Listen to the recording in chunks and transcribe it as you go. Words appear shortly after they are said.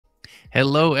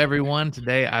Hello, everyone.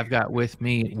 Today I've got with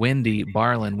me Wendy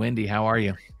Barlin. Wendy, how are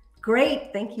you?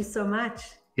 Great. Thank you so much.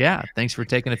 Yeah, thanks for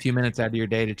taking a few minutes out of your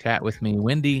day to chat with me.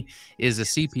 Wendy is a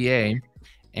CPA,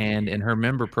 and in her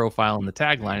member profile in the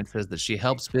tagline, it says that she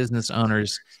helps business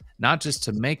owners not just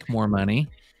to make more money,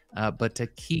 but to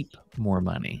keep more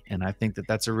money. And I think that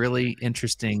that's a really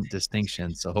interesting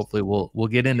distinction. So hopefully we'll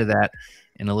get into that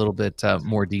in a little bit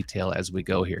more detail as we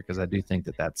go here, because I do think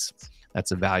that that's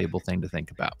a valuable thing to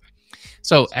think about.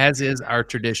 So, as is our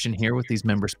tradition here with these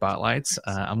member spotlights,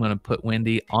 I'm going to put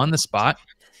Wendy on the spot,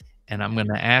 and I'm going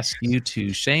to ask you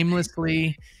to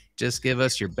shamelessly just give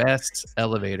us your best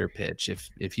elevator pitch.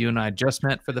 If you and I just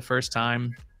met for the first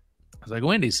time, I was like,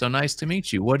 Wendy, so nice to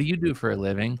meet you. What do you do for a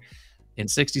living? In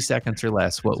 60 seconds or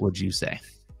less, what would you say?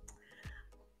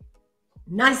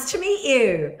 Nice to meet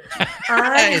you.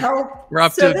 I help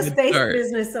service-based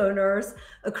business owners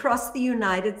across the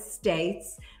United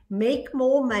States make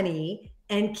more money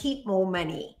and keep more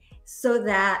money so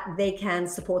that they can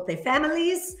support their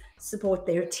families, support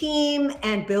their team,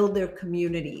 and build their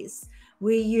communities.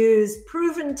 We use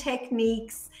proven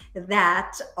techniques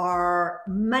that are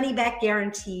money-back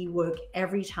guarantee, work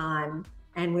every time,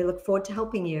 and we look forward to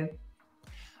helping you.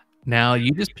 Now,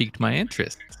 you just piqued my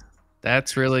interest.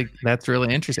 That's really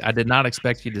interesting. I did not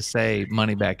expect you to say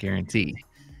money back guarantee.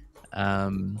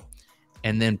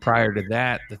 And then prior to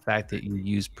that, the fact that you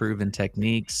use proven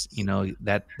techniques,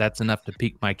 that's enough to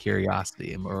pique my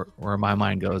curiosity. Or where my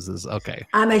mind goes is, okay.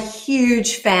 I'm a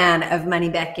huge fan of money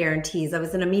back guarantees. I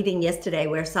was in a meeting yesterday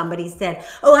where somebody said,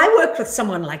 oh, I worked with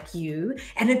someone like you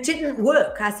and it didn't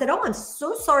work. I said, oh, I'm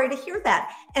so sorry to hear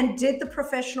that. And did the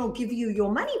professional give you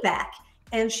your money back?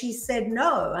 And she said,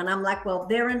 no. And I'm like, well,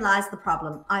 therein lies the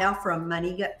problem. I offer a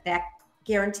money back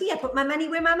guarantee. I put my money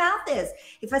where my mouth is.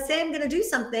 If I say I'm going to do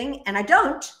something and I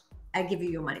don't, I give you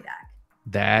your money back.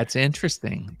 That's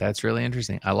interesting. That's really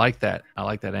interesting. I like that. I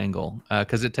like that angle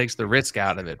because it takes the risk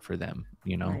out of it for them,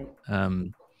 Right.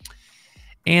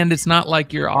 And it's not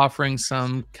like you're offering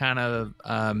some kind of,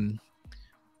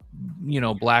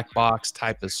 black box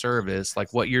type of service.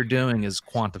 Like what you're doing is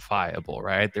quantifiable,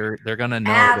 right? They're going to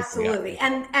know. Absolutely.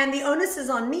 And the onus is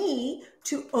on me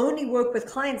to only work with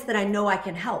clients that I know I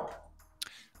can help.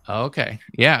 Okay.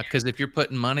 Yeah. Because if you're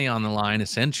putting money on the line,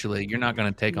 essentially, you're not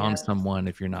going to take on someone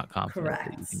if you're not confident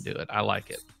that you can do it. I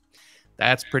like it.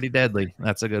 That's pretty deadly.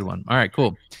 That's a good one. All right,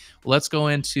 cool. Well, let's go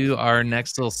into our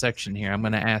next little section here. I'm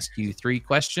going to ask you 3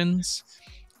 questions,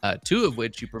 2 of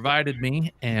which you provided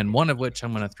me, and 1 of which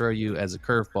I'm going to throw you as a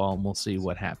curveball, and we'll see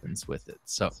what happens with it.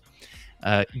 So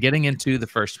getting into the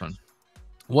first one,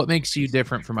 what makes you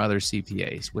different from other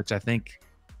CPAs, which I think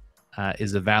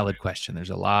is a valid question.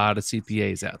 There's a lot of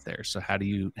CPAs out there. So how do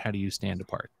you stand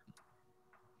apart?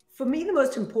 For me, the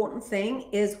most important thing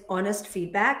is honest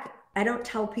feedback. I don't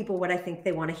tell people what I think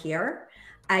they want to hear.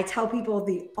 I tell people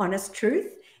the honest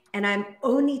truth, and I'm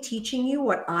only teaching you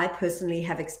what I personally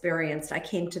have experienced. I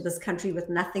came to this country with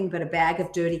nothing but a bag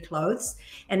of dirty clothes,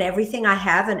 and everything I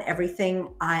have and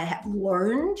everything I have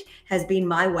learned has been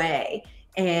my way.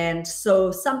 And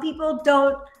so some people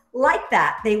don't like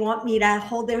that. They want me to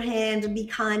hold their hand and be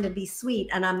kind and be sweet.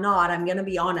 And I'm not. I'm going to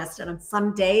be honest. And on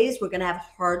some days, we're going to have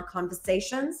hard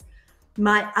conversations.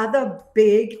 My other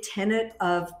big tenet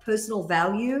of personal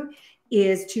value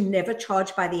is to never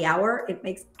charge by the hour. It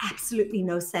makes absolutely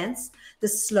no sense. The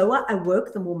slower I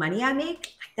work, the more money I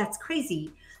make. That's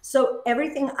crazy. So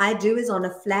everything I do is on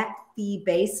a flat fee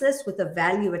basis with a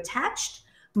value attached.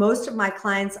 Most of my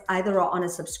clients either are on a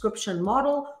subscription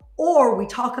model or we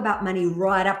talk about money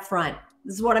right up front.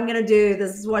 This is what I'm going to do.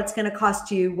 This is what it's going to cost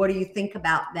you. What do you think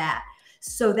about that?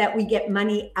 So that we get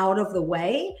money out of the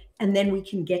way and then we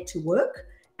can get to work.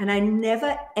 And I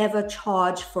never, ever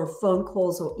charge for phone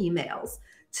calls or emails.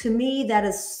 To me, that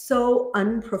is so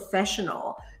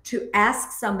unprofessional to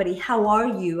ask somebody, how are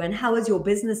you? And how is your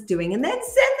business doing? And then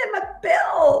send them a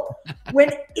bill.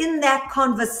 When in that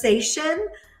conversation,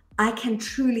 I can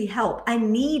truly help. I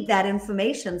need that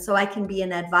information so I can be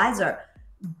an advisor,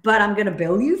 but I'm going to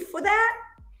bill you for that.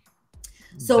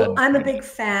 So I'm a big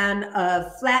fan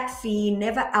of flat fee,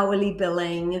 never hourly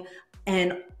billing,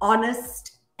 and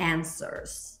honest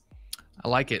answers. I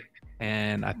like it.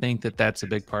 And I think that that's a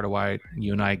big part of why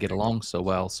you and I get along so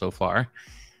well so far,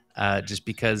 just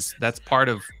because that's part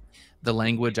of the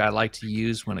language I like to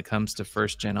use when it comes to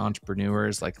first-gen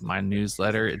entrepreneurs, like my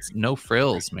newsletter. It's no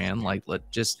frills, man. Like,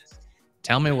 just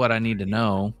tell me what I need to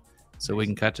know so we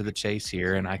can cut to the chase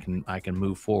here and I can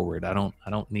move forward. I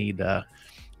don't need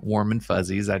warm and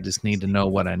fuzzies. I just need to know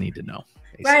what I need to know.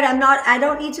 Basically. Right. I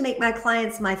don't need to make my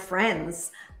clients my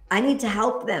friends. I need to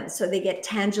help them so they get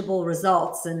tangible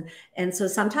results. And so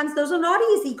sometimes those are not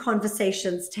easy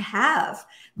conversations to have,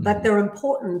 but they're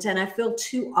important. And I feel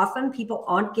too often people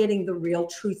aren't getting the real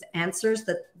truth answers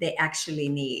that they actually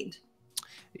need.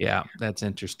 Yeah, that's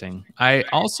interesting. I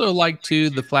also like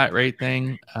the flat rate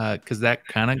thing, because that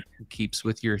kind of keeps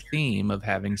with your theme of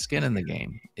having skin in the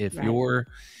game. If Right. you're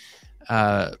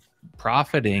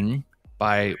profiting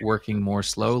by working more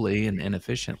slowly and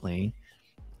inefficiently,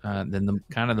 then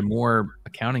the more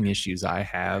accounting issues I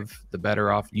have, the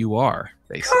better off you are,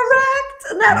 basically. Correct.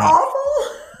 Isn't that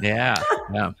awful? Yeah.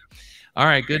 Yeah. All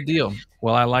right. Good deal.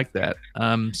 Well, I like that.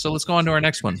 So let's go on to our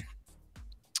next one.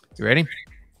 You ready?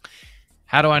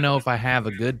 How do I know if I have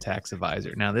a good tax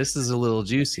advisor? Now, this is a little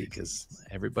juicy because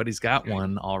everybody's got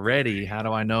one already. How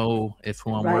do I know if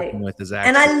who I'm working with is actually?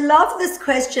 And I love this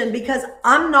question because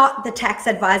I'm not the tax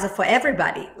advisor for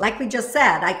everybody. Like we just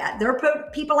said, there are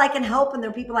people I can help and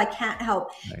there are people I can't help.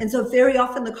 Right. And so very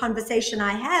often the conversation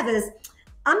I have is,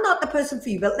 I'm not the person for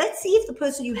you, but let's see if the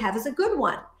person you have is a good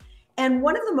one. And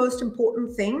one of the most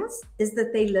important things is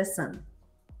that they listen.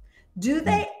 Do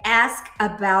they ask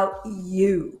about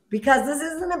you? Because this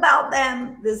isn't about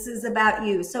them. This is about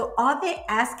you. So are they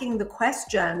asking the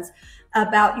questions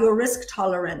about your risk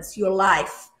tolerance, your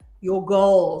life, your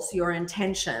goals, your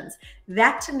intentions?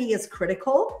 That to me is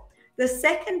critical. The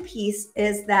second piece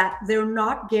is that they're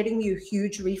not getting you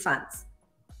huge refunds.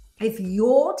 If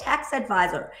your tax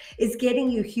advisor is getting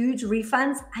you huge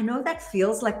refunds, I know that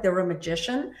feels like they're a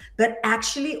magician, but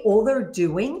actually all they're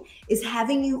doing is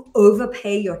having you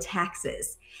overpay your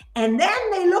taxes. And then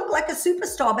they look like a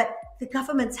superstar, but the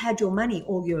government's had your money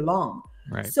all year long.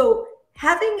 Right. So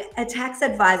having a tax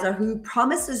advisor who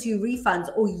promises you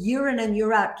refunds or year in and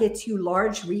year out gets you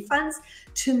large refunds,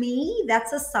 to me,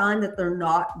 that's a sign that they're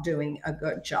not doing a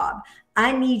good job.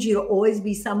 I need you to always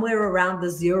be somewhere around the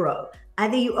zero.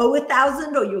 Either you owe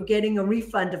 1,000 or you're getting a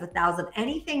refund of 1,000.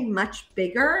 Anything much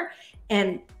bigger,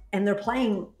 and they're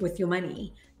playing with your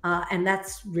money, and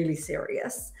that's really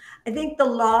serious. I think the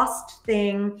last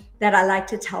thing that I like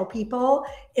to tell people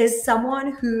is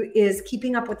someone who is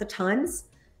keeping up with the times,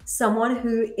 someone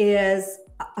who is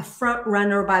a front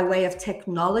runner by way of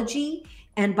technology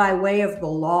and by way of the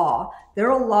law. There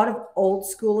are a lot of old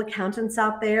school accountants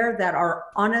out there that are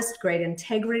honest, great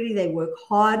integrity, they work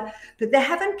hard, but they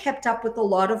haven't kept up with a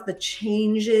lot of the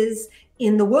changes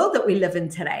in the world that we live in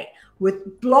today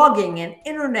with blogging and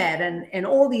internet and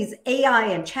all these AI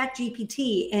and chat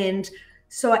GPT. And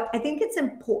so I think it's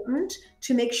important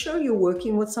to make sure you're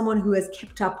working with someone who has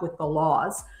kept up with the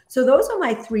laws. So those are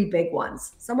my three big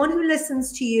ones. Someone who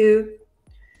listens to you,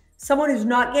 someone who's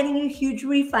not getting you huge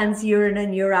refunds year in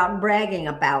and year out and bragging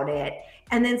about it,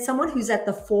 and then someone who's at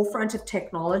the forefront of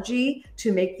technology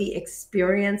to make the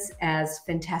experience as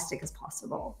fantastic as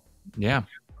possible. Yeah.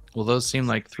 Well, those seem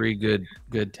like three good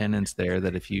tenets there,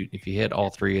 that if you hit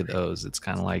all three of those, it's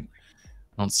kind of like,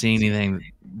 I don't see anything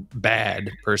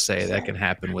bad per se that can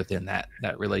happen within that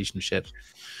relationship.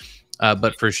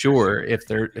 But for sure, if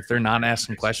they're not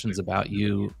asking questions about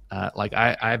you, like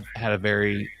I've had a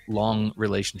very long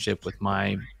relationship with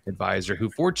my advisor, who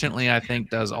fortunately I think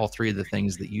does all three of the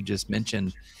things that you just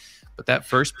mentioned. But that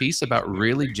first piece about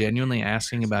really genuinely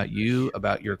asking about you,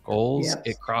 about your goals, Yes.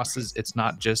 it crosses. It's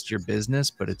not just your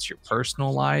business, but it's your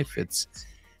personal life.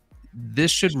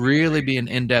 This should really be an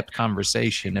in-depth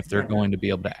conversation if they're going to be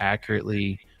able to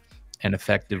accurately and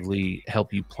effectively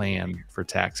help you plan for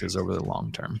taxes over the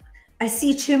long term. I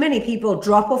see too many people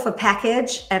drop off a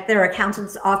package at their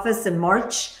accountant's office in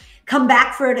March, come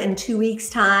back for it in 2 weeks'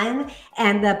 time,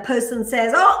 and the person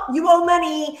says, "Oh, you owe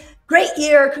money. Great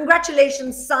year.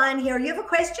 Congratulations. Sign here. You have a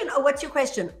question? Oh, what's your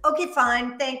question? Okay,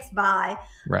 fine. Thanks. Bye."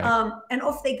 Right. And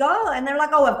off they go. And they're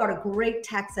like, "Oh, I've got a great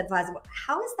tax advisor."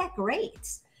 How is that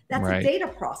great? That's right. A data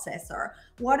processor.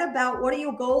 What are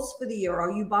your goals for the year?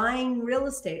 Are you buying real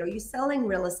estate? Are you selling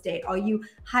real estate? Are you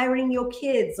hiring your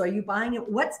kids? Are you buying it?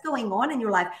 What's going on in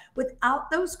your life? Without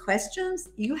those questions,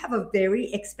 you have a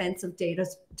very expensive data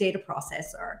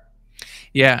processor.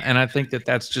 Yeah, and I think that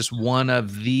that's just one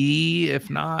of the, if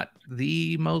not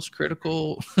the most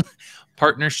critical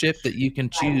partnership that you can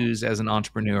choose as an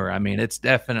entrepreneur. I mean, it's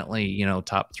definitely,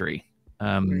 top three.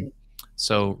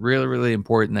 So really, really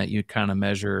important that you kind of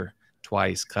measure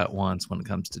twice, cut once when it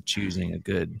comes to choosing a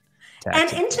good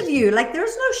tax. And interview, like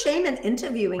there's no shame in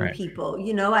interviewing Right. people.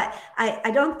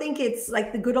 I don't think it's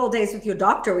like the good old days with your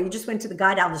doctor where you just went to the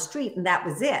guy down the street and that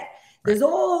was it. There's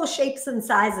all shapes and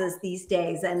sizes these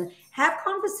days, and have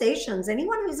conversations.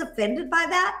 Anyone who's offended by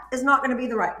that is not going to be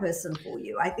the right person for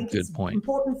you. I think it's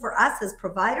important for us as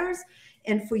providers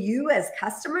and for you as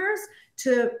customers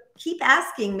to keep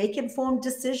asking, make informed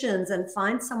decisions, and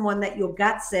find someone that your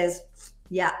gut says,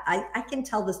 yeah, I can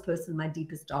tell this person my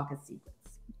deepest, darkest secrets.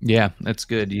 Yeah, that's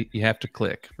good. You have to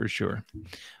click for sure.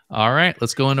 All right,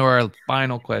 let's go into our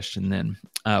final question then.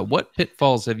 What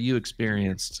pitfalls have you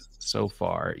experienced so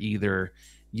far, either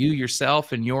you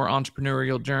yourself in your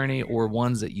entrepreneurial journey or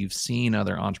ones that you've seen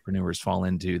other entrepreneurs fall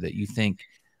into that you think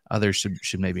others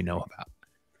should maybe know about?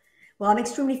 Well, I'm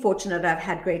extremely fortunate. I've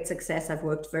had great success. I've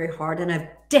worked very hard, and I've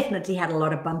definitely had a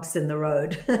lot of bumps in the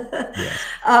road. Yes.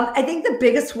 I think the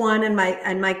biggest one and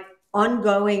my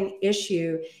ongoing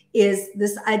issue is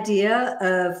this idea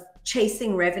of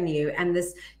chasing revenue, and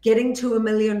this getting to $1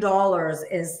 million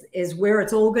is where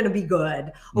it's all going to be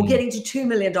good, or getting to $2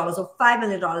 million or $5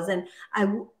 million.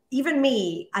 And even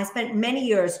me, I spent many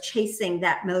years chasing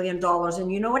that $1 million.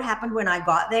 And you know what happened when I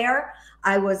got there?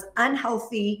 I was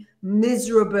unhealthy,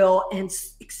 miserable, and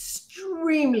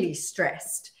extremely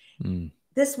stressed.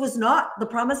 This was not the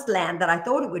promised land that I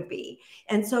thought it would be.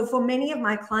 And so for many of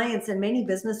my clients and many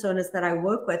business owners that I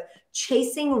work with,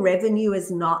 chasing revenue is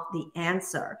not the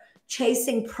answer.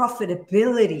 Chasing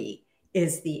profitability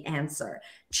is the answer.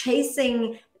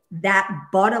 Chasing that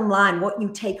bottom line, what you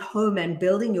take home, and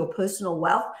building your personal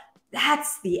wealth,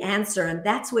 that's the answer. And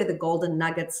that's where the golden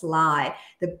nuggets lie.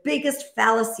 The biggest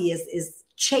fallacy is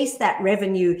chase that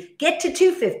revenue, get to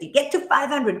 250, get to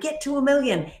 500, get to $1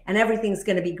 million, and everything's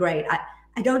going to be great.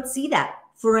 I don't see that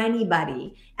for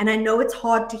anybody. And I know it's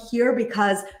hard to hear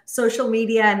because social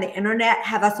media and the internet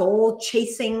have us all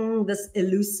chasing this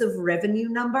elusive revenue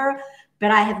number.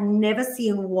 But I have never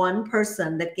seen one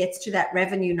person that gets to that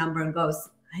revenue number and goes,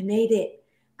 I made it.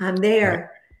 I'm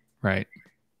there. Right.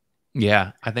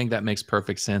 Yeah, I think that makes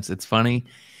perfect sense. It's funny.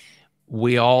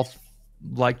 We all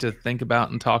like to think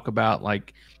about and talk about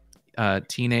like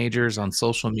teenagers on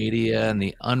social media and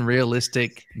the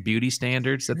unrealistic beauty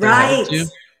standards that they're held to.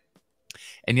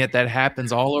 And yet that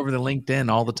happens all over the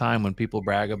LinkedIn all the time when people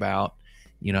brag about,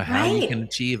 you know, how you can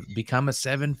become a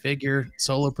 7-figure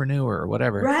solopreneur or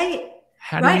whatever.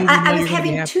 How do you I was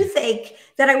having toothache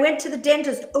that I went to the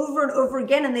dentist over and over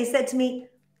again, and they said to me,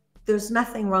 there's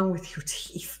nothing wrong with your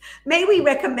teeth. May we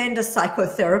recommend a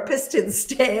psychotherapist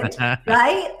instead?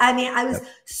 Right? I mean, I was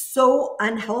so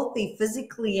unhealthy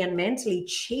physically and mentally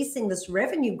chasing this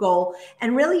revenue goal.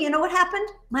 And really, you know what happened?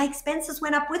 My expenses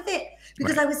went up with it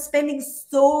because I was spending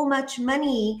so much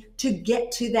money to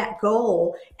get to that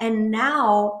goal. And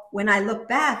now when I look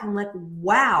back, I'm like,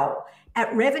 wow,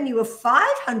 at revenue of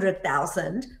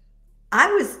 500,000,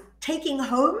 I was taking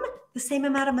home the same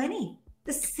amount of money.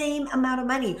 The same amount of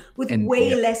money with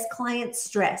way less client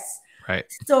stress.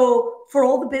 So for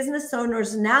all the business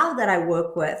owners now that I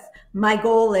work with, my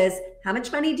goal is, how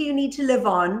much money do you need to live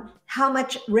on? How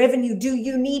much revenue do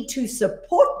you need to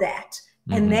support that?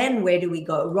 And then where do we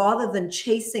go, rather than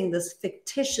chasing this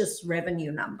fictitious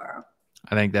revenue number?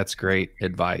 I think that's great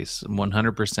advice.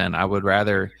 100%. I would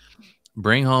rather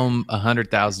bring home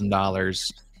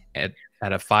 $100,000 at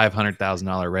a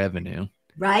 $500,000 revenue.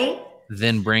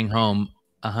 Then bring home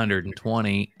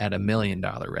 120 at $1 million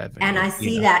revenue. And I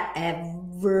see that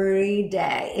every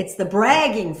day. It's the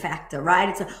bragging factor, right?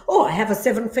 It's I have a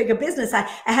 7-figure business. I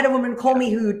had a woman call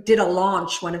me who did a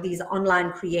launch, one of these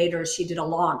online creators. She did a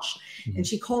launch and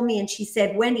she called me and she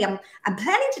said, Wendy, I'm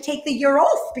planning to take the year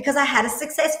off because I had a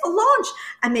successful launch.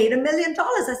 I made $1 million.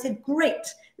 I said, great.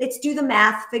 Let's do the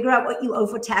math, figure out what you owe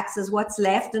for taxes, what's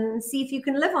left, and see if you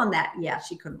can live on that. Yeah,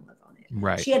 she couldn't live on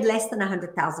it. She had less than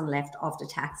 100,000 left after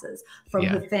taxes from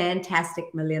her fantastic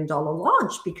 $1 million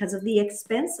launch because of the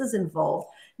expenses involved.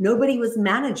 Nobody was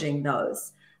managing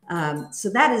those. So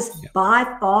that is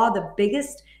by far the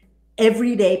biggest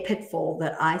everyday pitfall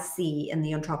that I see in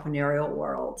the entrepreneurial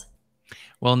world.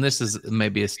 Well, and this is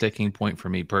maybe a sticking point for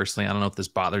me personally. I don't know if this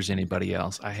bothers anybody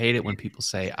else. I hate it when people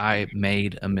say, I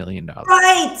made $1 million. No,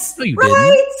 you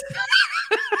didn't.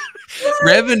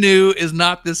 Revenue is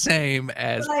not the same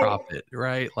as profit,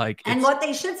 right? Like, and what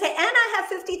they should say, and I have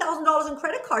 $50,000 in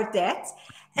credit card debt,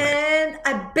 and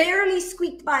I barely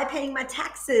squeaked by paying my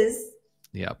taxes.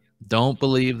 Yep. Don't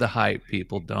believe the hype,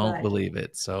 people. Don't believe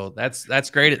it. So that's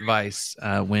great advice,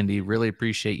 Wendy. Really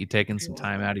appreciate you taking some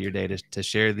time out of your day to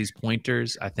share these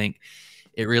pointers. I think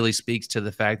it really speaks to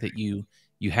the fact that you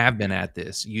have been at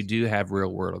this. You do have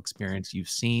real world experience. You've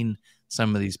seen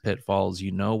some of these pitfalls.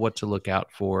 You know what to look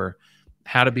out for,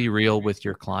 how to be real with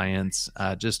your clients,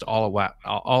 just all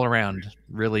around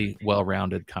really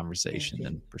well-rounded conversation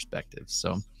and perspective.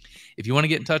 So if you want to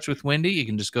get in touch with Wendy, you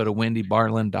can just go to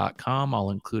wendybarlin.com.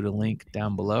 I'll include a link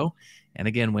down below. And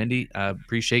again, Wendy, I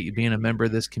appreciate you being a member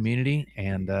of this community,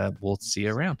 and we'll see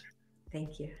you around.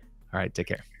 Thank you. All right, take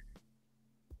care.